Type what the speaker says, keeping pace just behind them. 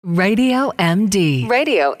Radio MD.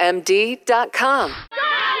 RadioMD.com.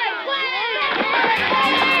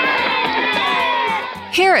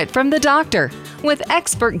 Hear it from the doctor with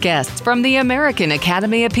expert guests from the American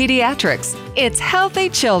Academy of Pediatrics. It's Healthy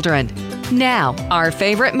Children. Now, our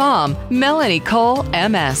favorite mom, Melanie Cole,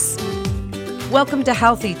 MS. Welcome to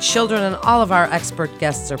Healthy Children, and all of our expert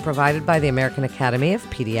guests are provided by the American Academy of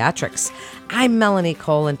Pediatrics. I'm Melanie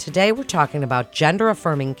Cole, and today we're talking about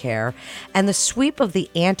gender-affirming care and the sweep of the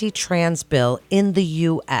anti-trans bill in the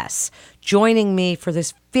U.S. Joining me for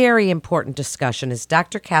this very important discussion is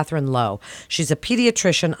Dr. Catherine Lowe. She's a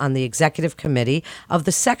pediatrician on the executive committee of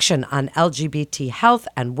the section on LGBT health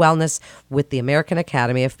and wellness with the American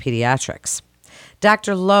Academy of Pediatrics.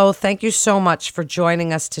 Dr. Lowe, thank you so much for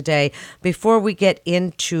joining us today. Before we get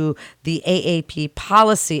into the AAP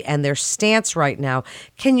policy and their stance right now,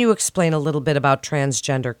 can you explain a little bit about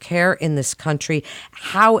transgender care in this country,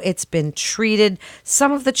 how it's been treated,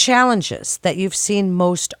 some of the challenges that you've seen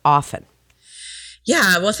most often?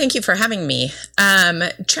 Yeah, well, thank you for having me.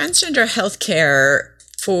 Transgender healthcare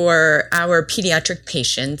for our pediatric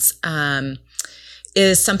patients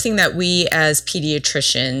is something that we as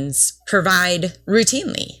pediatricians provide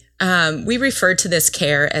routinely. We refer to this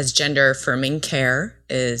care as gender-affirming care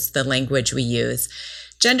is the language we use.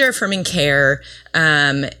 Gender-affirming care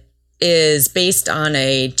is based on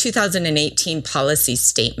a 2018 policy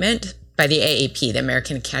statement by the AAP, the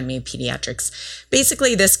American Academy of Pediatrics.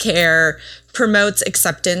 Basically, this care promotes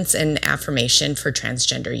acceptance and affirmation for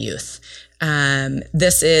transgender youth.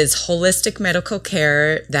 This is holistic medical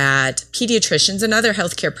care that pediatricians and other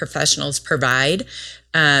healthcare professionals provide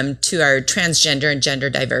to our transgender and gender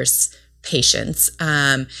diverse patients.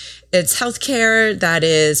 It's healthcare that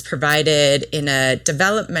is provided in a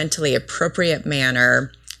developmentally appropriate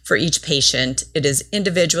manner for each patient. It is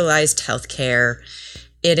individualized healthcare.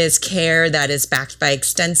 It is care that is backed by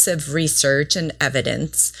extensive research and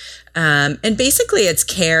evidence. And basically, it's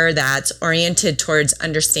care that's oriented towards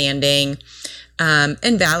understanding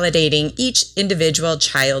and validating each individual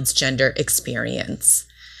child's gender experience.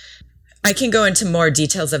 I can go into more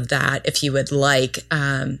details of that if you would like,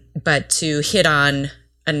 but to hit on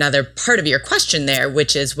another part of your question there,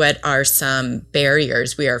 which is what are some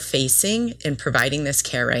barriers we are facing in providing this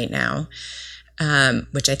care right now,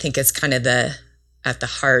 which I think is kind of at the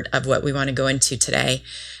heart of what we want to go into today.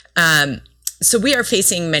 So we are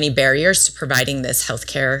facing many barriers to providing this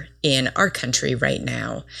healthcare in our country right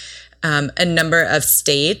now. A number of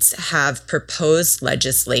states have proposed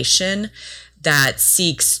legislation that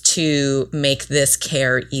seeks to make this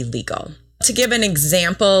care illegal. To give an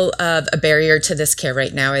example of a barrier to this care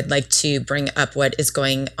right now, I'd like to bring up what is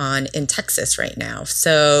going on in Texas right now.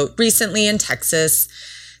 So recently in Texas,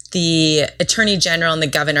 the Attorney General and the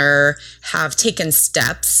governor have taken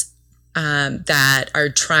steps that are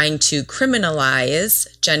trying to criminalize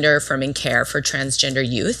gender-affirming care for transgender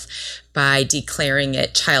youth by declaring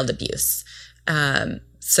it child abuse.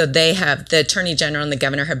 So the Attorney General and the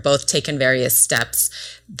governor have both taken various steps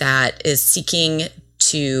that is seeking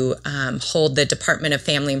to hold the Department of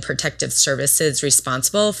Family and Protective Services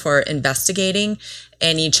responsible for investigating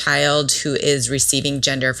any child who is receiving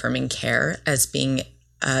gender-affirming care as being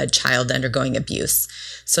a child undergoing abuse.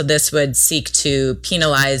 So this would seek to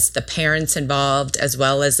penalize the parents involved as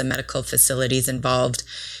well as the medical facilities involved.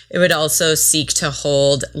 It would also seek to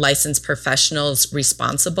hold licensed professionals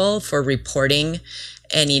responsible for reporting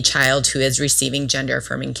any child who is receiving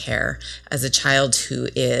gender-affirming care as a child who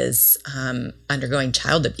is undergoing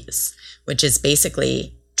child abuse, which is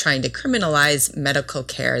basically trying to criminalize medical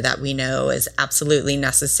care that we know is absolutely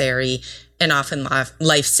necessary and often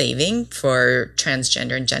life-saving for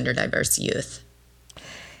transgender and gender diverse youth.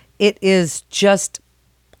 It is just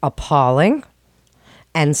appalling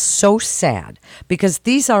and so sad because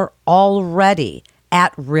these are already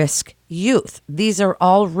at-risk youth. These are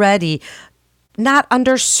already not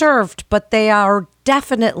underserved, but they are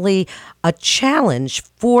definitely a challenge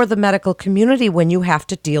for the medical community when you have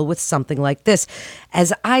to deal with something like this.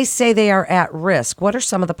 As I say, they are at risk. What are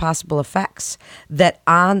some of the possible effects that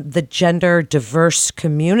on the gender diverse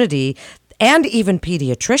community and even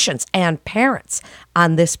pediatricians and parents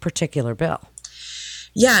on this particular bill?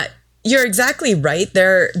 Yeah, you're exactly right.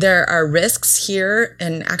 There are risks here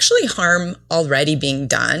and actually harm already being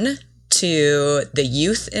done to the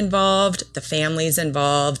youth involved, the families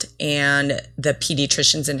involved, and the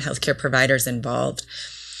pediatricians and healthcare providers involved.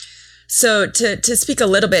 So to speak a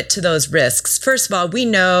little bit to those risks, first of all, we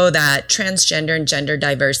know that transgender and gender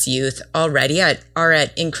diverse youth already are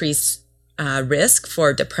at increased risk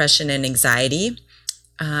for depression and anxiety.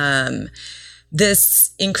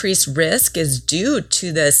 This increased risk is due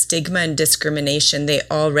to the stigma and discrimination they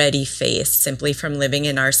already face simply from living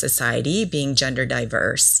in our society, being gender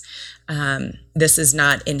diverse. This is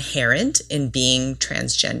not inherent in being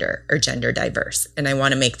transgender or gender diverse. And I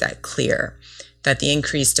want to make that clear, that the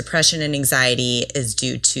increased depression and anxiety is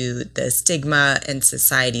due to the stigma and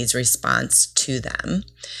society's response to them.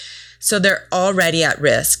 So they're already at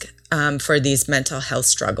risk for these mental health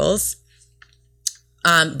struggles.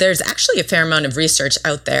 There's actually a fair amount of research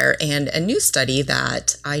out there and a new study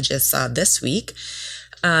that I just saw this week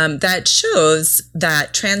that shows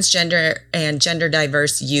that transgender and gender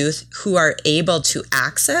diverse youth who are able to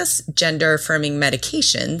access gender affirming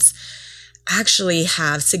medications actually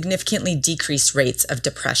have significantly decreased rates of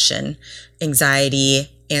depression, anxiety,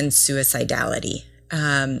 and suicidality.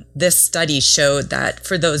 This study showed that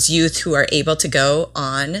for those youth who are able to go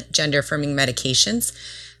on gender affirming medications,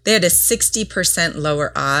 they had a 60%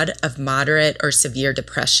 lower odd of moderate or severe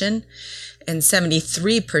depression and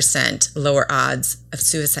 73% lower odds of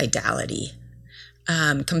suicidality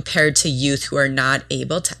compared to youth who are not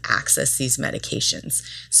able to access these medications.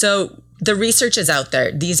 So the research is out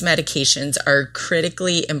there. These medications are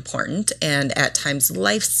critically important and at times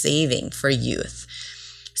life-saving for youth.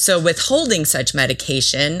 So withholding such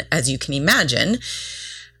medication, as you can imagine,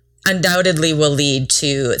 undoubtedly will lead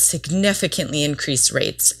to significantly increased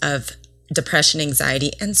rates of depression,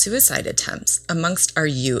 anxiety, and suicide attempts amongst our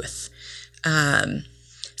youth.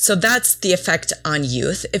 So that's the effect on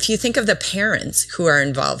youth. If you think of the parents who are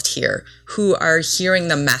involved here, who are hearing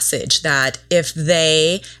the message that if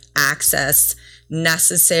they access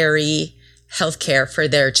necessary healthcare for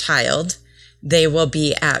their child, they will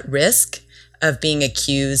be at risk of being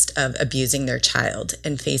accused of abusing their child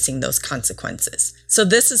and facing those consequences. So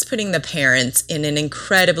this is putting the parents in an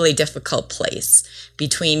incredibly difficult place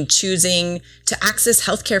between choosing to access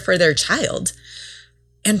healthcare for their child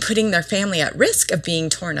and putting their family at risk of being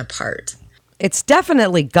torn apart. It's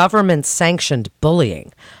definitely government-sanctioned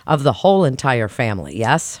bullying of the whole entire family,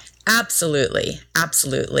 yes? Absolutely,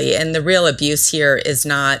 absolutely. And the real abuse here is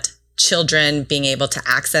not children being able to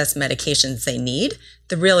access medications they need.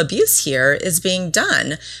 The real abuse here is being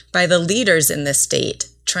done by the leaders in the state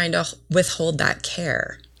trying to withhold that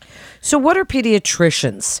care. So what are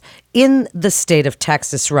pediatricians in the state of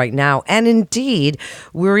Texas right now? And indeed,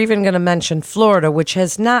 we're even going to mention Florida, which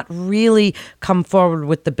has not really come forward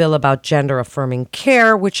with the bill about gender affirming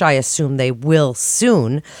care, which I assume they will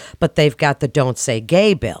soon, but they've got the Don't Say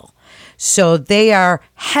Gay bill. So they are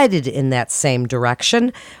headed in that same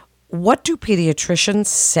direction. What do pediatricians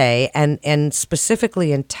say? And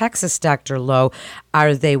specifically in Texas, Dr. Lowe,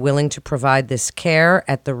 are they willing to provide this care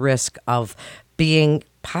at the risk of being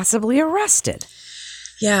possibly arrested?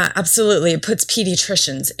 Yeah, absolutely. It puts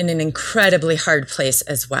pediatricians in an incredibly hard place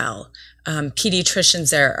as well.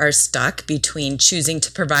 Pediatricians are stuck between choosing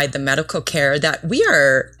to provide the medical care that we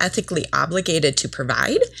are ethically obligated to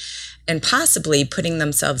provide and possibly putting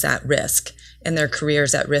themselves at risk and their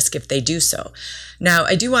careers at risk if they do so. Now,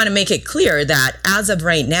 I do want to make it clear that as of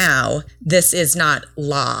right now, this is not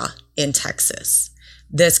law in Texas.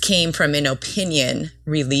 This came from an opinion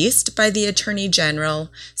released by the Attorney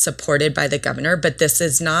General, supported by the governor, but this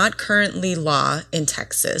is not currently law in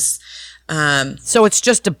Texas. So it's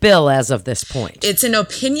just a bill as of this point. It's an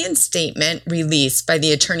opinion statement released by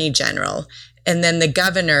the Attorney General, and then the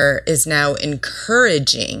governor is now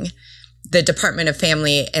encouraging the Department of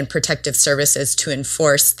Family and Protective Services to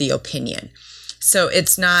enforce the opinion. So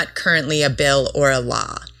it's not currently a bill or a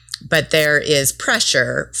law, but there is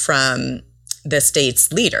pressure from the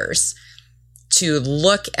state's leaders to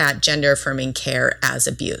look at gender affirming care as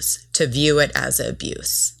abuse, to view it as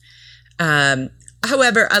abuse.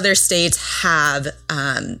 However, other states have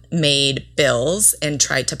made bills and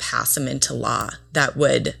tried to pass them into law that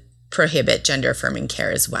would prohibit gender affirming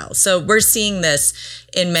care as well. So we're seeing this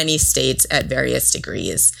in many states at various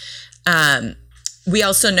degrees. We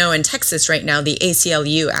also know in Texas right now, the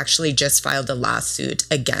ACLU actually just filed a lawsuit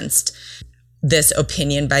against this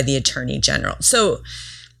opinion by the Attorney General. So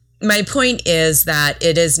my point is that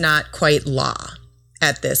it is not quite law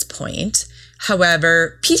at this point.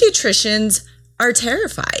 However, pediatricians are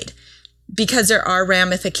terrified because there are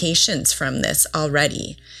ramifications from this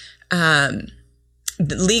already.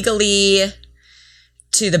 Legally,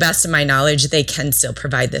 to the best of my knowledge, they can still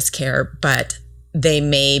provide this care, but they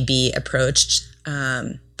may be approached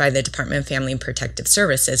by the Department of Family and Protective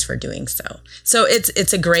Services for doing so. So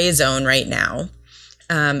it's a gray zone right now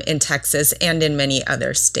in Texas and in many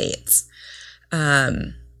other states.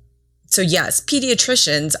 So yes,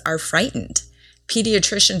 pediatricians are frightened.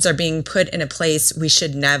 Pediatricians are being put in a place we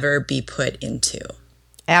should never be put into.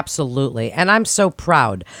 Absolutely. And I'm so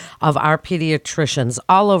proud of our pediatricians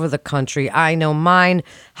all over the country. I know mine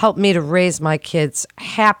helped me to raise my kids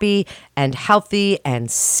happy and healthy and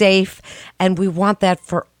safe. And we want that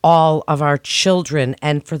for all of our children,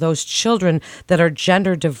 and for those children that are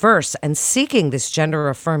gender diverse and seeking this gender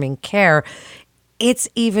affirming care. It's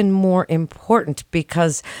even more important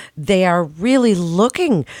because they are really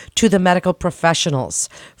looking to the medical professionals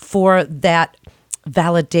for that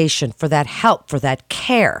validation, for that help, for that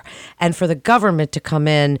care, and for the government to come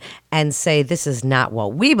in and say this is not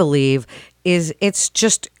what we believe is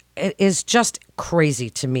just crazy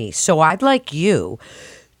to me. So I'd like you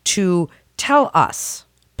to tell us,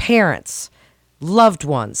 parents, loved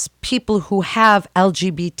ones, people who have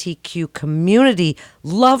LGBTQ community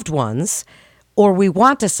loved ones, or we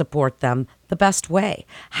want to support them, the best way.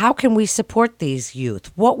 How can we support these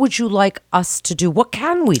youth? What would you like us to do? What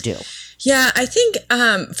can we do? Yeah, I think,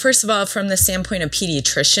 first of all, from the standpoint of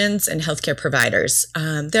pediatricians and healthcare providers,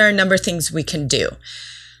 there are a number of things we can do.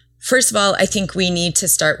 First of all, I think we need to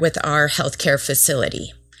start with our healthcare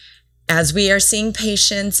facility. As we are seeing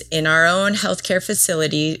patients in our own healthcare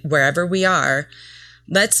facility, wherever we are,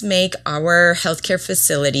 let's make our healthcare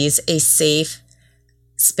facilities a safe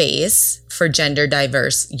space for gender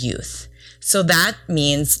diverse youth. So that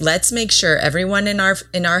means let's make sure everyone in our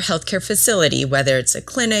healthcare facility, whether it's a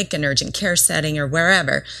clinic, an urgent care setting, or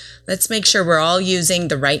wherever, let's make sure we're all using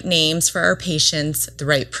the right names for our patients, the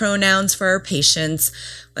right pronouns for our patients.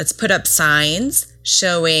 Let's put up signs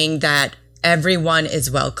showing that everyone is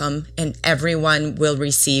welcome and everyone will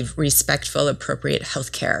receive respectful, appropriate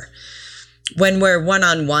health care. When we're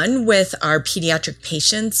one-on-one with our pediatric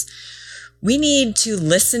patients, we need to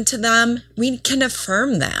listen to them. We can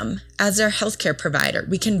affirm them as their healthcare provider.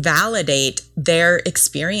 We can validate their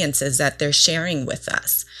experiences that they're sharing with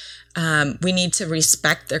us. We need to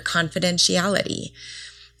respect their confidentiality.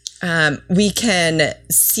 We can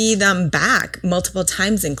see them back multiple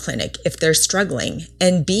times in clinic if they're struggling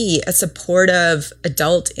and be a supportive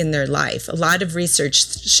adult in their life. A lot of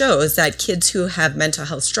research shows that kids who have mental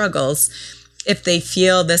health struggles, if they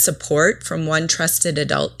feel the support from one trusted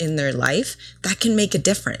adult in their life, that can make a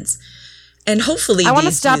difference. And hopefully, I want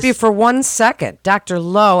to stop you for 1 second, Dr.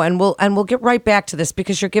 Lowe, and we'll get right back to this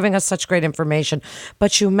because you're giving us such great information.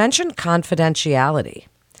 But you mentioned confidentiality,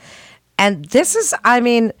 and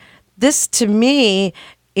this to me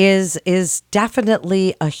is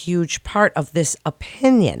definitely a huge part of this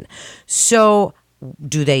opinion. So,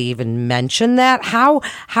 do they even mention that? How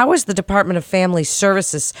is the Department of Family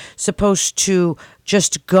Services supposed to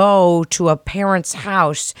just go to a parent's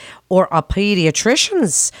house or a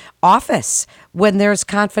pediatrician's office when there's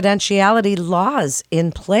confidentiality laws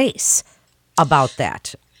in place about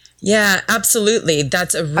that? Yeah, absolutely.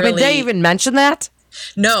 That's a really... Did they even mention that?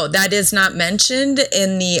 No, that is not mentioned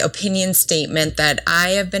in the opinion statement that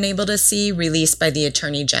I have been able to see released by the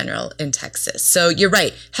Attorney General in Texas. So you're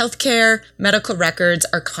right. Healthcare, medical records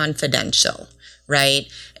are confidential, right?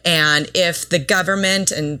 And if the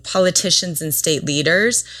government and politicians and state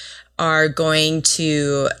leaders are going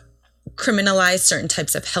to criminalize certain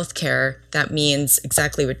types of healthcare, that means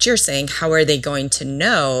exactly what you're saying. How are they going to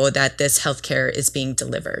know that this healthcare is being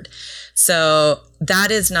delivered? So that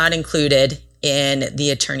is not included in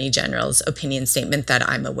the Attorney General's opinion statement that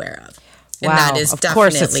I'm aware of. And wow, that is of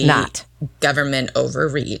course it's definitely not government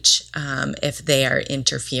overreach if they are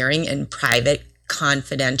interfering in private,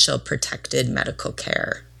 confidential, protected medical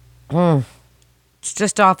care. It's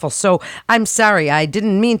just awful. So I'm sorry, I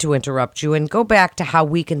didn't mean to interrupt you, and go back to how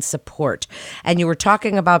we can support. And you were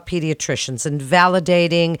talking about pediatricians and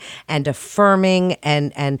validating and affirming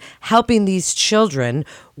and helping these children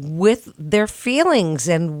with their feelings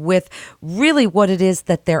and with really what it is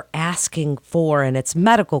that they're asking for, and it's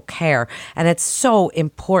medical care, and it's so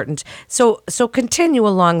important. So continue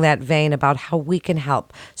along that vein about how we can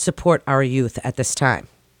help support our youth at this time.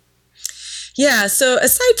 Yeah, so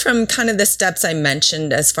aside from kind of the steps I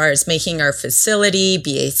mentioned as far as making our facility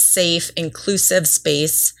be a safe, inclusive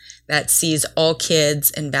space that sees all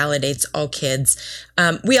kids and validates all kids,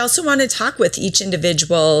 we also want to talk with each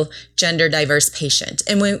individual gender diverse patient.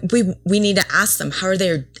 And we need to ask them,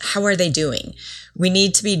 how are they doing? We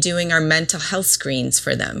need to be doing our mental health screens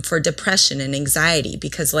for them for depression and anxiety,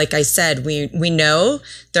 because like I said, we know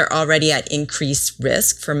they're already at increased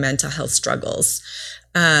risk for mental health struggles.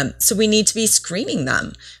 So we need to be screening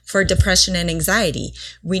them for depression and anxiety.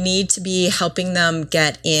 We need to be helping them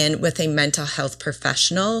get in with a mental health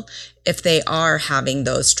professional if they are having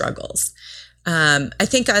those struggles. I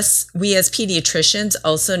think we as pediatricians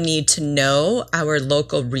also need to know our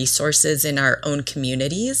local resources in our own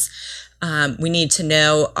communities. We need to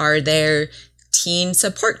know, are there teen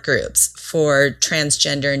support groups for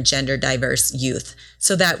transgender and gender diverse youth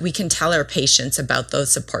so that we can tell our patients about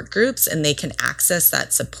those support groups and they can access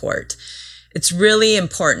that support. It's really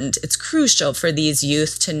important. It's crucial for these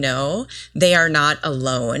youth to know they are not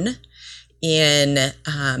alone in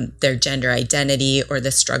their gender identity or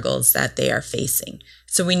the struggles that they are facing.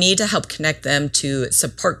 So we need to help connect them to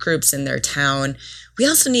support groups in their town. We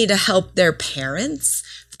also need to help their parents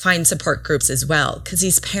find support groups as well, because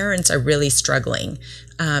these parents are really struggling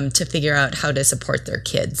to figure out how to support their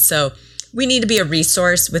kids. So we need to be a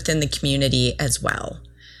resource within the community as well.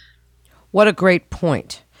 What a great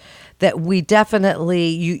point. That we definitely,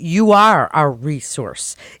 you are our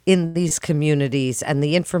resource in these communities, and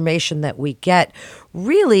the information that we get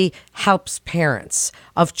really helps parents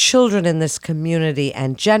of children in this community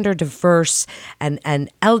and gender diverse and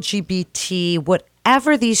LGBT,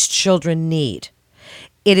 whatever these children need.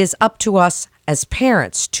 It is up to us as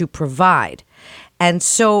parents to provide. And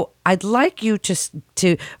so I'd like you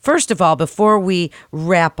to first of all, before we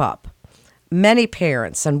wrap up, many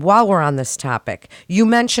parents, and while we're on this topic, you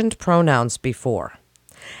mentioned pronouns before.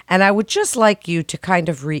 And I would just like you to kind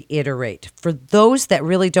of reiterate for those that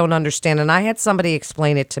really don't understand, and I had somebody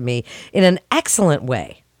explain it to me in an excellent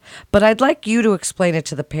way, but I'd like you to explain it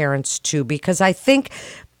to the parents too, because I think,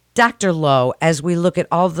 Dr. Lowe, as we look at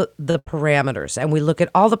all the parameters and we look at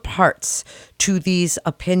all the parts to these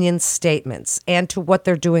opinion statements and to what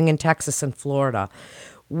they're doing in Texas and Florida,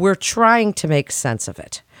 we're trying to make sense of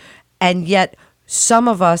it. And yet some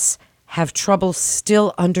of us have trouble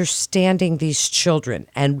still understanding these children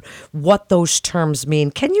and what those terms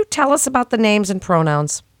mean. Can you tell us about the names and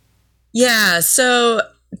pronouns? Yeah, so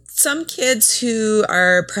some kids who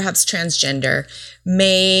are perhaps transgender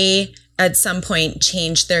may at some point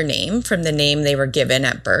change their name from the name they were given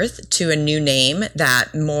at birth to a new name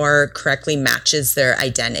that more correctly matches their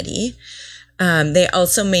identity. They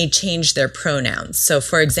also may change their pronouns. So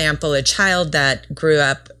for example, a child that grew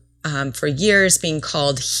up for years being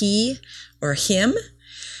called he or him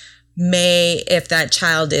may, if that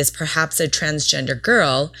child is perhaps a transgender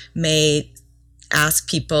girl, may ask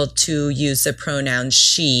people to use the pronouns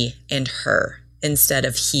she and her instead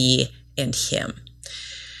of he and him.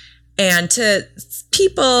 And to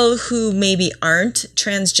people who maybe aren't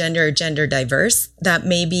transgender or gender diverse, that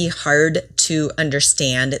may be hard to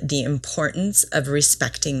understand the importance of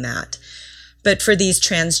respecting that. But for these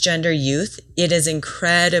transgender youth, it is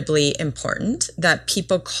incredibly important that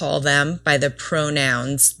people call them by the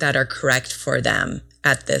pronouns that are correct for them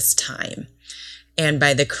at this time and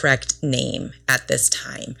by the correct name at this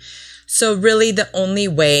time. So really the only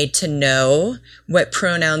way to know what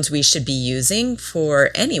pronouns we should be using for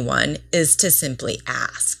anyone is to simply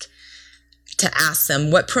ask. To ask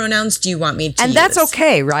them, what pronouns do you want me to use? And that's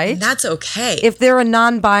okay, right? And that's okay. If they're a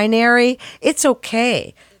non-binary, it's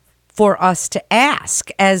okay for us to ask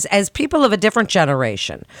as people of a different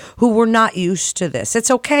generation who were not used to this.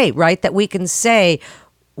 It's okay, right, that we can say,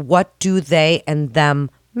 what do they and them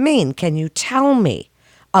mean? Can you tell me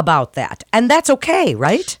about that? And that's okay,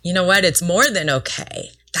 right? You know what? It's more than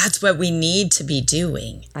okay. That's what we need to be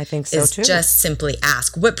doing. I think so too. Just simply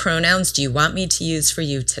ask, what pronouns do you want me to use for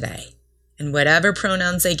you today? And whatever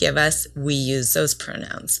pronouns they give us, we use those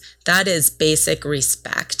pronouns. That is basic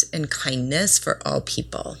respect and kindness for all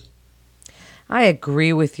people. I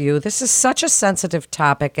agree with you. This is such a sensitive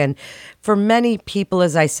topic. And for many people,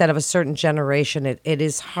 as I said, of a certain generation, it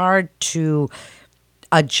is hard to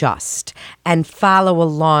adjust and follow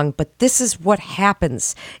along. But this is what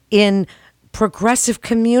happens in progressive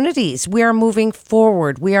communities. We are moving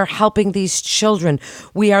forward. We are helping these children.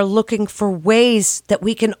 We are looking for ways that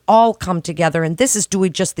we can all come together. And this is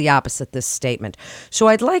doing just the opposite, this statement. So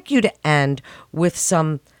I'd like you to end with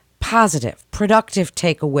some positive, productive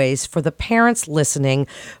takeaways for the parents listening,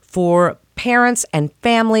 for parents and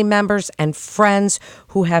family members and friends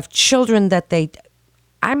who have children that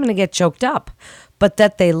I'm going to get choked up, but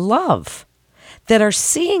that they love, that are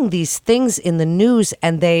seeing these things in the news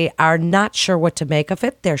and they are not sure what to make of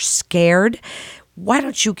it. They're scared. Why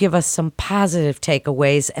don't you give us some positive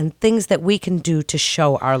takeaways and things that we can do to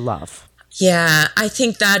show our love? Yeah, I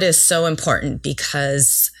think that is so important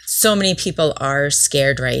because so many people are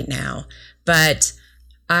scared right now. But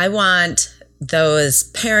I want those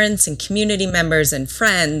parents and community members and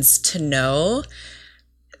friends to know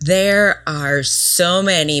there are so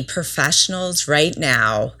many professionals right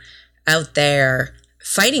now out there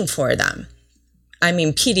fighting for them. I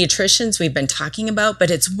mean, pediatricians we've been talking about, but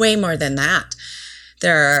it's way more than that.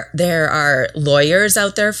 There are lawyers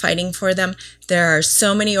out there fighting for them. There are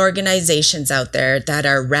so many organizations out there that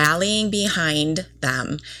are rallying behind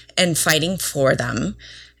them and fighting for them.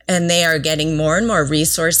 And they are getting more and more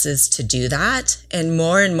resources to do that and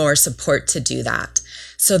more support to do that.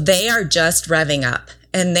 So they are just revving up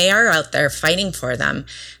and they are out there fighting for them,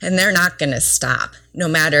 and they're not going to stop no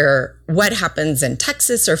matter what happens in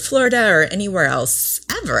Texas or Florida or anywhere else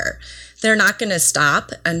ever. They're not going to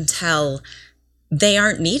stop until they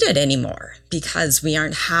aren't needed anymore because we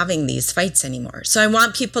aren't having these fights anymore. So I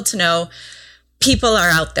want people to know people are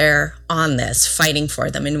out there on this fighting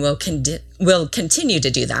for them, and will continue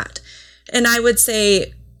to do that. And I would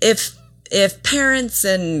say if parents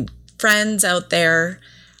and friends out there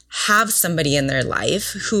have somebody in their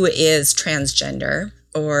life who is transgender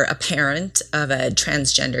or a parent of a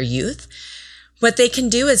transgender youth, what they can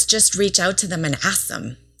do is just reach out to them and ask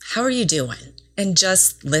them, how are you doing? And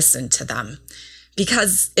just listen to them,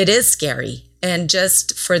 because it is scary. And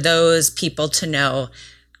just for those people to know,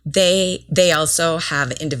 they also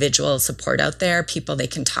have individual support out there, people they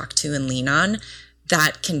can talk to and lean on.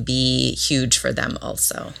 That can be huge for them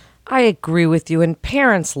also. I agree with you. And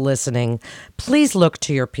parents listening, please look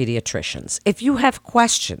to your pediatricians. If you have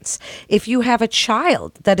questions, if you have a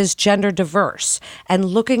child that is gender diverse and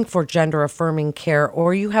looking for gender affirming care,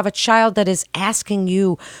 or you have a child that is asking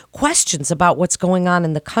you questions about what's going on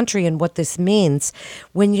in the country and what this means,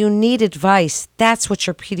 when you need advice, that's what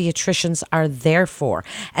your pediatricians are there for.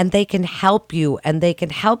 And they can help you, and they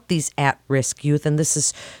can help these at-risk youth. And this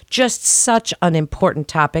is just such an important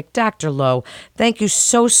topic. Dr. Lowe, thank you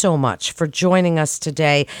so much for joining us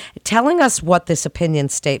today, telling us what this opinion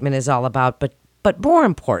statement is all about, but more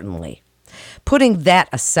importantly, putting that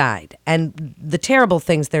aside and the terrible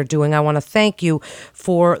things they're doing, I want to thank you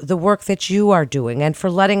for the work that you are doing and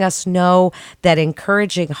for letting us know that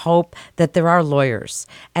encouraging hope that there are lawyers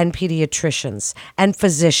and pediatricians and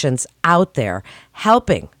physicians out there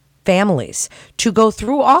helping families to go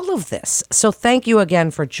through all of this. So thank you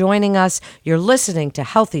again for joining us. You're listening to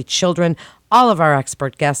Healthy Children. All of our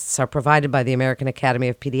expert guests are provided by the American Academy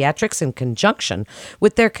of Pediatrics in conjunction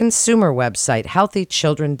with their consumer website,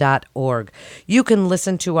 healthychildren.org. You can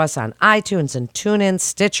listen to us on iTunes and TuneIn,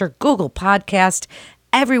 Stitcher, Google Podcast,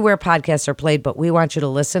 everywhere podcasts are played, but we want you to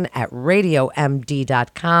listen at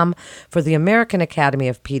radiomd.com for the American Academy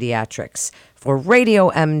of Pediatrics. For Radio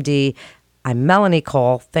MD, I'm Melanie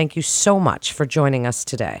Cole. Thank you so much for joining us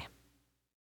today.